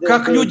loss of their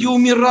Как люди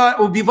babies,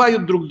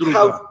 убивают друг друга.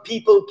 how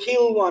people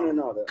kill one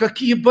another,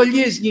 Какие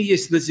болезни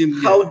есть на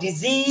земле. how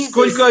diseases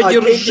Сколько are taking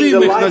the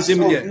одержимых на lives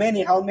земле. of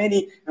many, how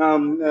many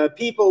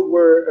people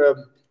were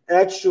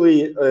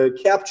actually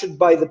captured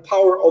by the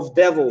power of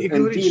devil И and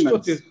говорит, что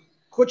demons. ты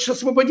хочешь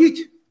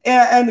освободить?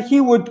 And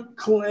he would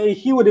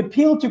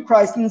appeal to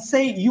Christ and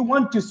say, "You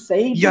want to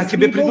save Я these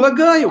тебе people?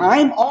 предлагаю.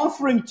 I'm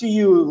offering to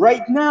you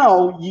right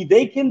now.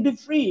 They can be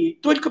free.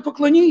 Только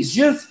поклонись.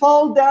 Just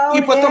fall down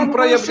И потом and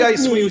проявляй worship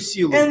свою me,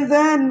 силу. and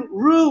then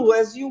rule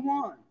as you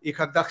want." И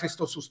когда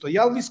Христос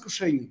устоял в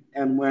искушении,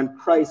 And when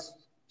Christ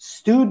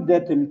stood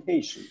that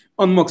temptation,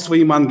 он мог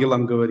своим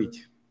ангелам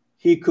говорить.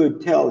 he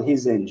could tell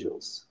his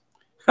angels.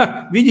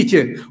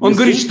 Видите, он You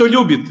говорит, see? что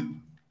любит.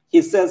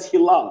 He says he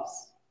loves,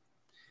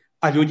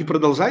 А люди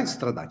продолжают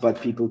страдать.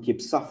 but people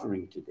keep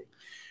suffering today.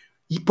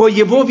 И по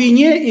его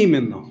вине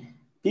именно.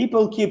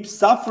 People keep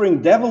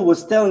suffering. Devil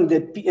was telling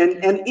that,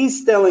 and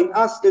is telling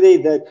us today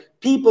that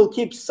people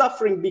keep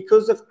suffering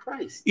because of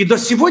Christ. И до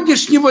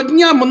сегодняшнего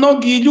дня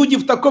многие люди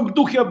в таком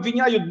духе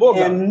обвиняют Бога.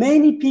 And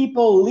many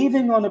people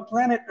living on a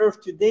planet Earth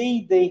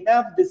today, they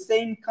have the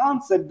same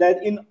concept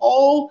that in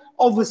all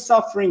of the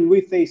suffering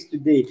we face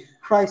today,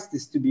 Christ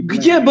is to be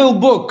Где blamed. был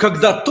Бог,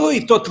 когда то и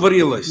то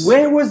творилось?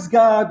 Where was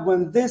God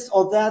when this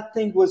or that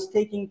thing was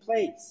taking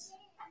place?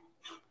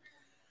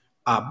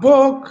 А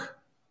Бог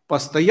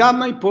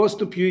постоянной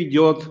поступью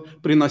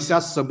идет, принося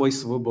с собой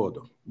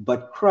свободу.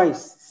 But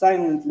Christ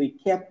silently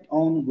kept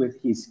on with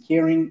his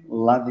caring,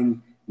 loving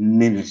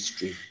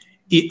ministry.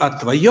 И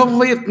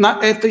отвоевывает на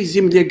этой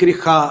земле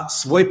греха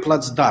свой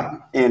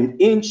плацдарм. And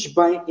inch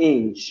by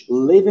inch,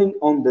 living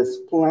on this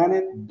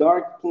planet,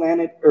 dark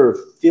planet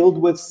Earth, filled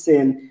with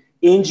sin,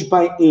 inch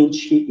by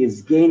inch, he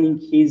is gaining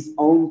his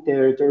own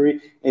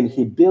territory and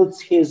he builds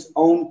his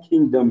own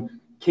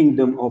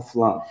kingdom of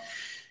love.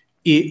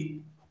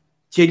 И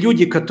те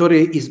люди,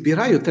 которые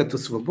избирают эту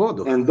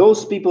свободу, And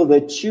those people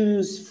that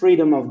choose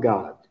freedom of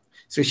God,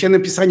 Священное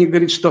Писание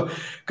говорит, что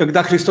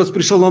когда Христос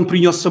пришел, Он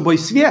принес с собой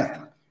свет.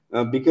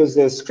 because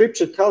the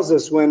scripture tells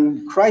us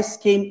when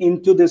Christ came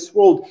into this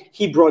world,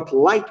 he brought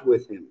light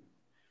with him.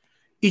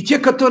 И те,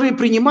 которые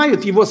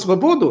принимают Его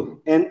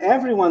свободу, And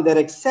everyone that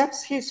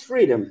accepts his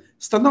freedom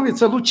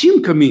становятся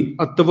лучинками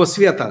от того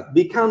света,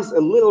 becomes a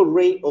little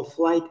ray of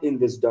light in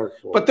this dark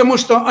world. потому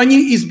что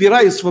они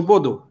избирают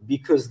свободу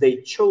Because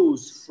they chose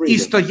и freedom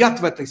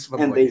стоят в этой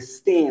and they свободе.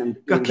 stand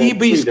in Какие that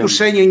бы freedom.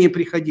 искушения ни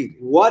приходили.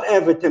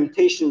 Whatever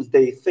temptations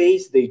they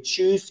face, they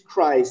choose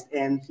Christ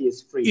and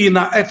his И freedom.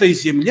 на этой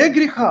земле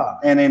греха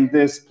And in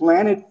this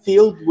planet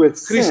filled with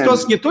sin,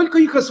 Христос не только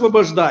их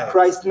освобождает,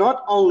 Christ not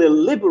only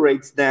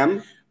liberates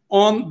them,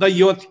 Он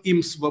дает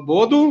им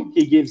свободу,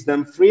 he gives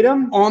them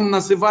freedom, Он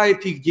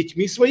называет их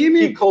детьми he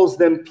своими, calls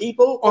them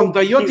people, Он of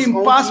дает his им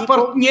own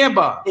паспорт people,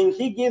 неба, and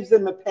he gives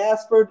them a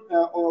passport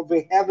of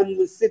a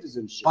heavenly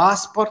citizenship,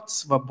 паспорт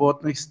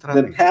свободной the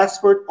страны.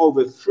 passport of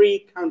a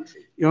free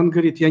country. И Он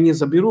говорит, я не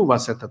заберу у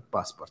вас этот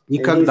паспорт, And he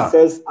никогда.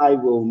 says, I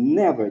will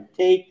never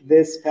take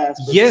this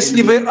passport.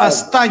 Если from вы you ever.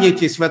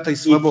 останетесь в этой If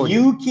свободе,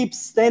 you keep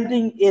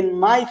standing in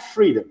my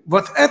freedom,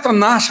 вот это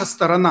наша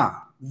сторона.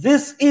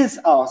 this is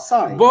our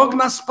side. Бог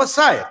нас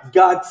спасает,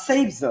 God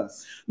saves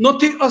us. но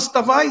ты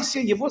оставайся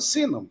Его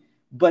сыном.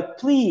 But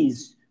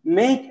please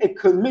make a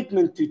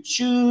commitment to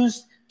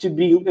choose to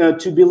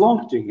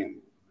belong to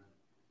him.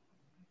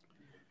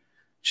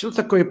 Что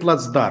такое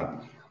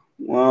плацдарм?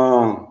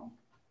 Wow.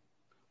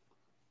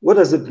 What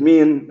does it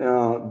mean,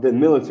 the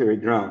military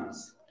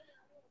grounds?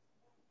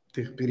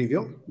 Ты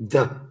перевел?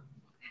 Да.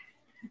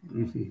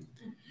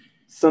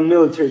 Some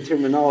military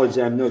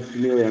terminology I'm not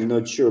familiar, I'm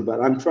not sure, but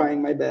I'm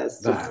trying my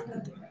best. So Да.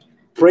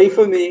 pray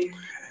for me.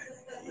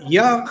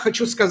 Я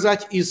хочу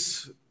сказать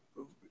из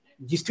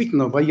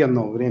действительно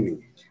военного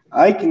времени.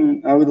 I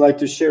would like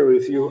to share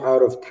with you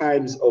out of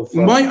times of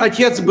Мой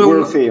отец был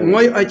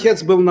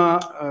warfare.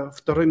 на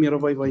Второй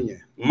мировой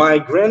войне. My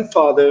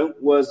grandfather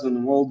was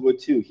in World War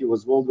II. He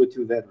was World War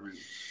II veteran.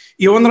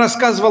 И он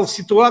рассказывал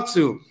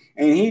ситуацию,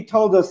 And he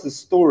told us the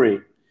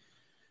story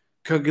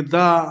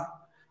когда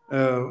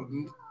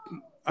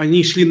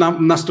они шли на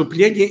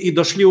наступление и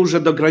дошли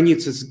уже до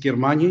границы с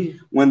Германией.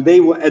 when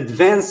they were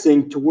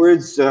advancing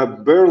towards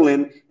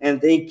Berlin and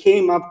they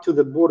came up to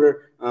the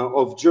border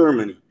of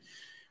Germany.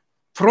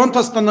 Фронт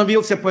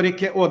остановился по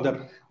реке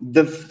Одер.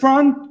 The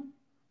front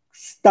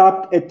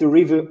stopped at the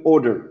river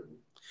Oder.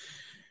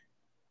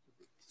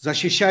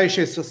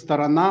 Защищающаяся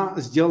сторона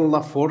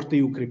сделала форты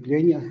и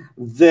укрепления.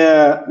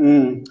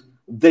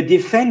 The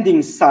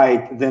defending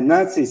side, the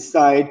Nazi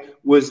side,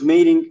 was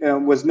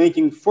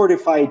making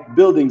fortified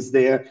buildings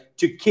there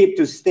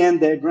to stand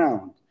their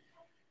ground.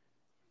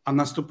 А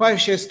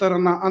наступающая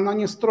сторона, она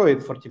не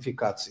строит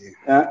фортификации.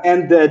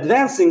 And the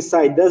advancing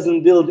side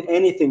doesn't build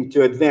anything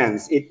to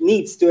advance. It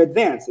needs to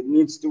advance. It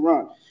needs to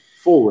run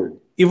forward.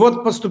 И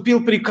вот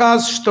поступил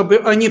приказ, чтобы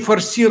они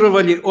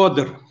форсировали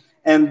Одер.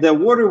 And the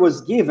order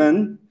was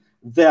given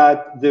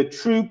that the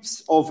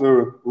troops of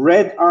a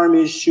Red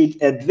Army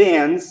should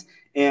advance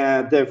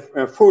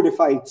the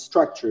fortified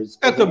structures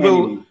of the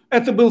enemy.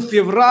 Это был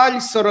февраль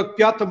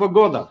 45-го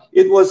года.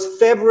 It was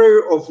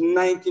February of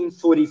Было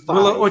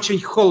 1945. очень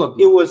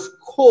холодно. It was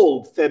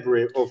cold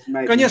February of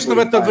 1945. Конечно, в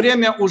это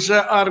время уже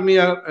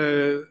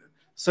армия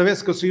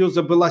Советского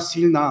Союза была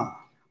сильна.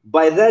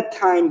 By that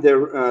time,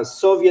 the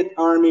Soviet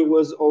army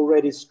was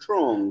already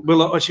strong.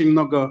 Было очень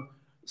много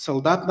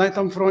солдат на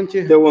этом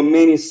фронте. There were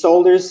many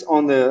soldiers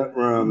on the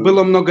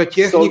Было много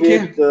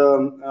техники. Soviet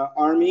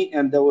army,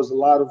 and there was a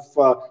lot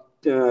of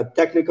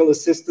technical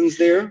assistance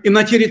there. И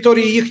на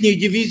территории ихней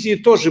дивизии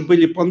тоже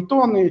были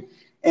понтоны.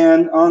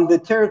 And on the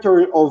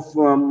territory of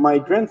my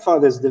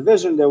grandfather's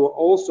division, there were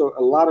also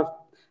a lot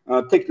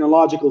of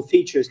technological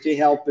features to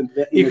help in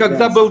И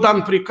когда advance. был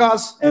дан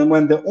приказ, And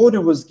when the order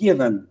was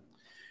given,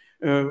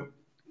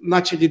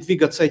 начали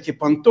двигаться эти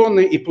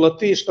понтоны и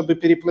плоты, чтобы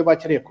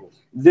переплывать реку.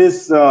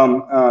 this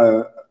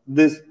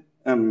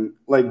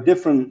like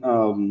different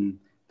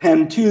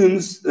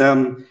pontoons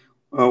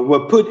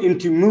were put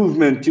into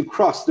movement to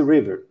cross the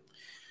river.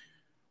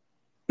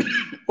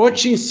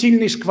 Очень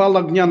сильный шквал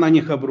огня на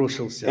них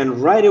обрушился.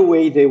 And right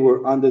away they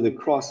were under the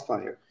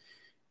crossfire.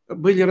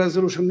 Были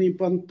разрушены и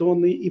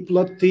понтоны, и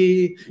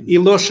плоты, и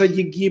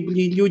лошади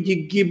гибли, и люди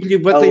гибли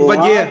в A этой lot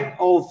воде.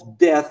 of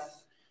death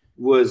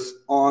was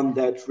on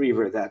that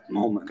river that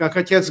moment. Как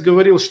отец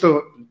говорил,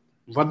 что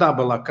вода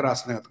была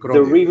красной от The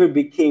крови. river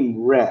became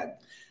red.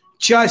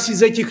 часть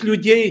из этих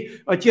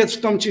людей, отец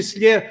в том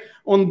числе,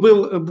 он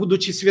был,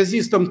 будучи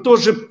связистом,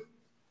 тоже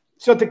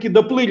все-таки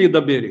доплыли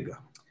до берега.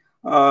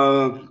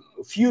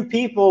 Few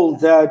people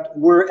that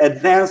were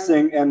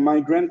advancing, and my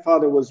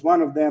grandfather was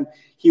one of them.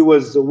 He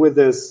was with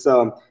his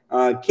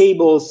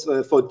cables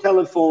for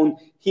telephone.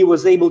 He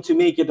was able to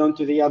make it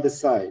onto the other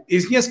side.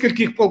 Из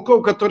нескольких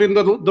полков, которые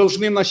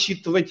должны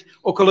насчитывать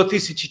около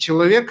 1000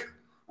 человек,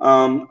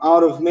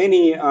 out of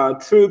many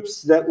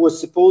troops that was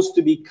supposed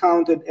to be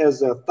counted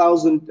as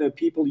 1,000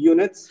 people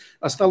units,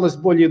 осталось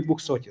более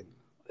 200.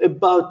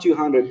 about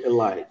 200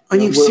 alive.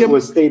 Они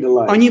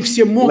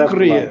все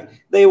мокрые.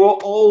 They were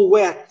all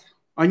wet.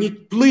 Они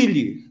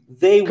плыли,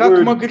 They как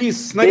were могли,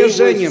 с They were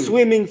снаряжением.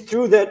 swimming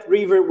through that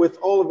river with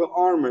all of the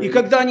armor. И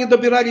когда они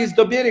добирались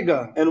до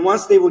берега, And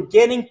once they were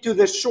getting to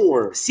the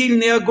shore,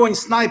 сильный огонь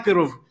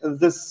снайперов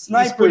the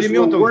snipers were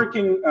пулеметов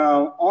working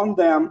on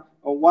them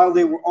while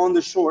they were on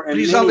the shore, and,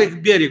 прижал их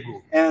к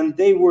берегу.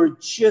 they were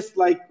just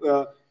like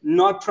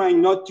not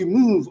trying not to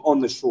move on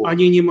the shore.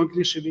 Они не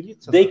могли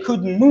шевелиться. They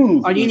couldn't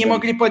move. Они не even.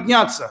 могли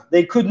подняться.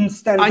 They couldn't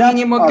stand up. Они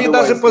не могли otherwise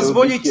даже they would be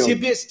позволить killed.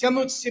 себе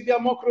стянуть с себя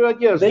мокрую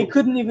одежду. They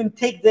couldn't even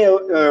take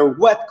their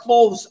wet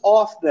clothes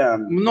off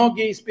them.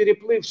 Многие из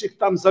переплывших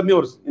там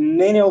замерзли. And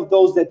many of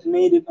those that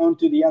made it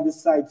onto the other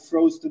side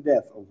froze to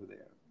death over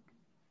there.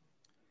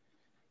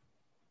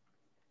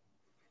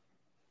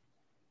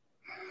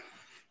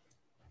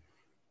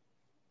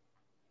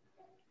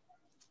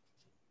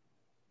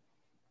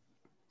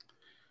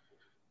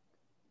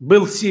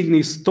 Был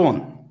сильный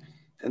стон.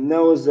 And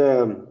there was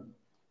a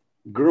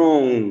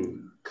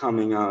groan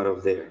coming out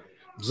of there.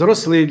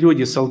 Взрослые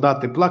люди,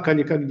 солдаты,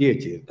 плакали как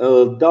дети.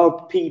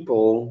 Adult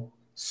people,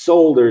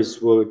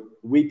 soldiers were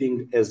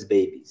weeping as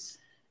babies.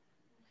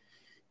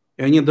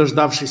 И они,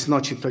 дождавшись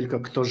ночи, только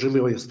кто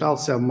живой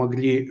остался,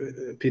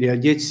 могли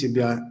переодеть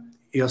себя,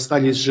 и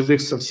остались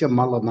живых совсем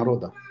мало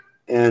народа.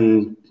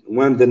 And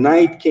when the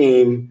night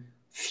came,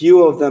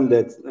 few of them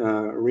that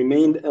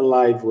remained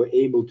alive were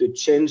able to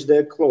change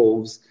their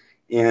clothes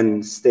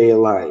and stay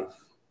alive.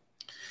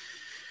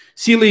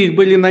 Силы их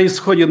были на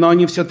исходе, но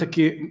они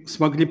все-таки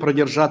смогли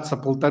продержаться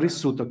 1,5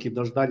 суток и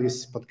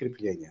дождались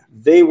подкрепления.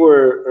 They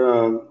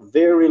were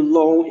very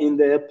low in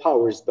their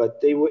powers,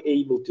 but they were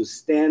able to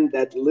stand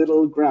that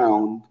little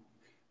ground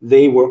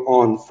they were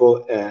on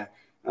for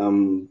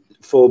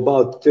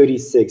about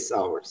 36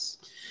 hours.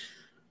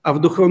 А в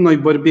духовной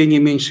борьбе не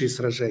меньшие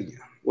сражения.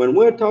 When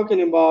we're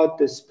talking about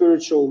the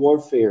spiritual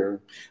warfare,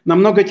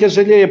 намного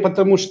тяжелее,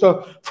 потому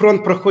что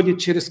фронт проходит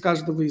через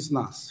каждого из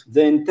нас.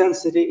 The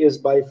intensity is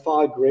by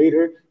far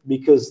greater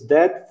because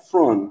that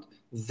front,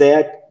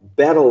 that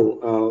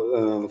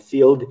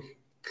battlefield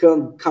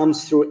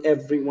comes through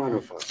every one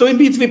of us. В той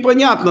битве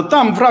понятно,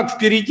 там враг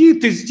впереди,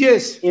 ты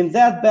здесь. In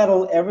that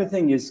battle,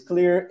 everything is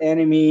clear.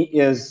 Enemy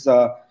is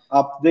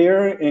up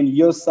there, and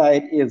your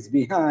side is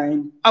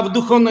behind. А в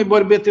духовной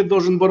борьбе ты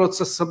должен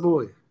бороться с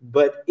собой.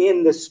 But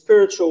in the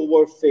spiritual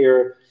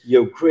warfare,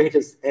 your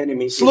greatest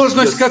enemy is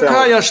Сложность yourself.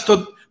 какая,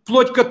 что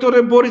плоть,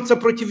 которая борется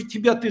против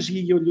тебя, ты же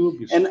ее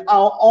любишь. And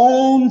our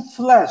own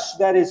flesh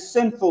that is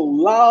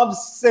sinful loves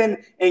sin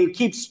and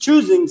keeps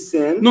choosing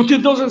sin. Но ты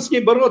должен с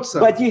ней бороться.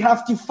 But you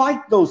have to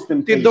fight those Ты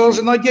temptations.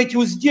 должен надеть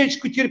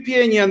уздечку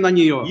терпения на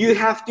нее. You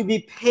have to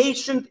be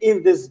patient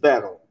in this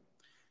battle.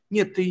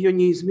 Нет, ты ее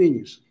не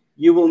изменишь.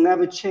 You will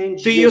never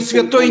change Ты your ее sinful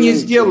святой не nature.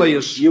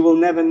 сделаешь. You will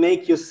never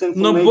make your sinful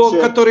Но Бог,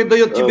 nature который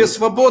дает тебе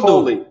свободу,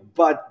 holy.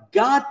 But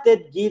God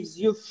that gives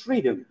you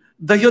freedom,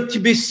 дает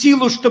тебе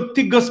силу, чтобы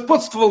ты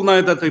господствовал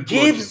над этой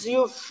gives плотью.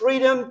 you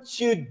freedom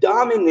to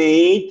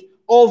dominate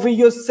over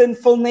your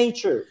sinful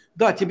nature.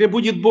 Да, тебе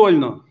будет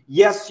больно.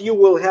 Yes, you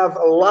will have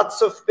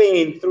lots of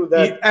pain through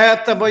И that.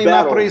 эта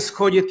война battle.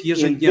 происходит And this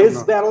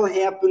ежедневно. battle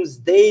happens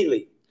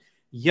daily.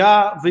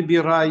 Я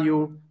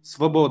выбираю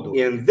свободу.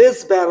 In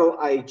this battle,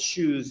 I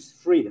choose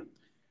freedom.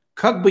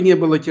 Как бы ни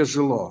было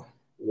тяжело,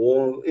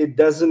 Well, it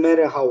doesn't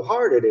matter how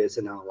hard it is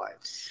in our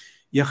lives.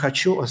 я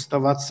хочу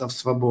оставаться в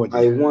свободе.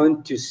 I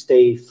want to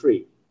stay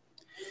free.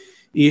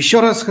 И еще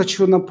раз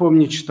хочу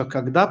напомнить, что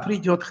когда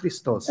придет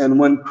Христос, And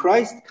when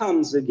Christ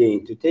comes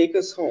again to take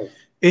us home,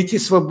 эти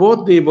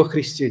свободные во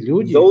Христе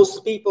люди,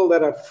 those people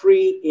that are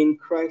free in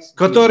Christ,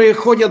 которые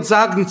ходят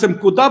за Агнцем,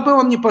 куда бы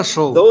он ни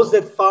пошел, those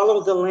that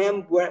follow the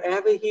Lamb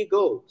wherever he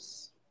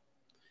goes,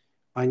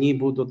 они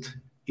будут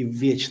и в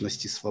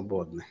вечности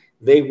свободны.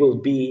 they will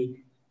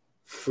be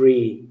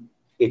free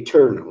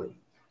eternally.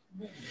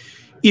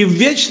 И в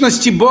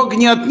вечности Бог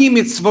не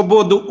отнимет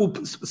свободу у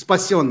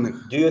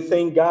спасенных. Do you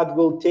think God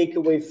will take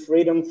away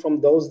freedom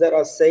from those that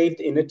are saved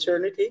in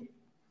eternity?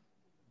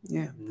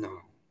 Нет. No.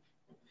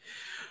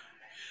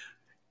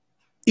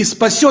 И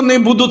спасенные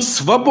будут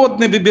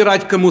свободны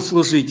выбирать, кому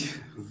служить.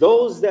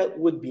 Those that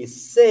would be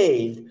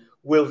saved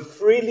will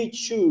freely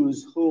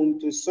choose whom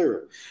to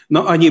serve.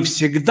 Но они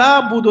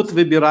всегда будут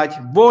выбирать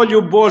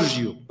волю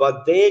Божью.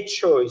 But their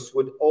choice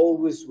would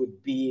always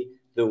be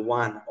the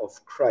one of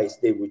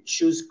Christ. They would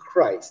choose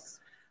Christ.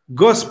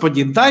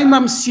 Господи, дай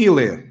нам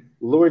силы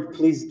Lord,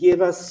 please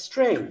give us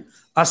strength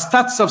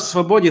остаться в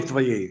свободе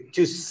Твоей,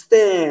 to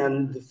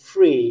stand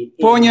free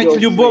in понять your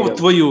любовь freedom,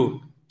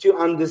 Твою to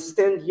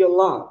understand your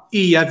love, и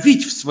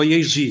явить в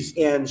своей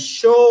жизни. and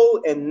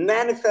show and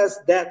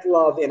manifest that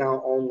love in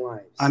our own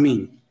lives.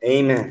 Аминь.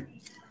 Amen.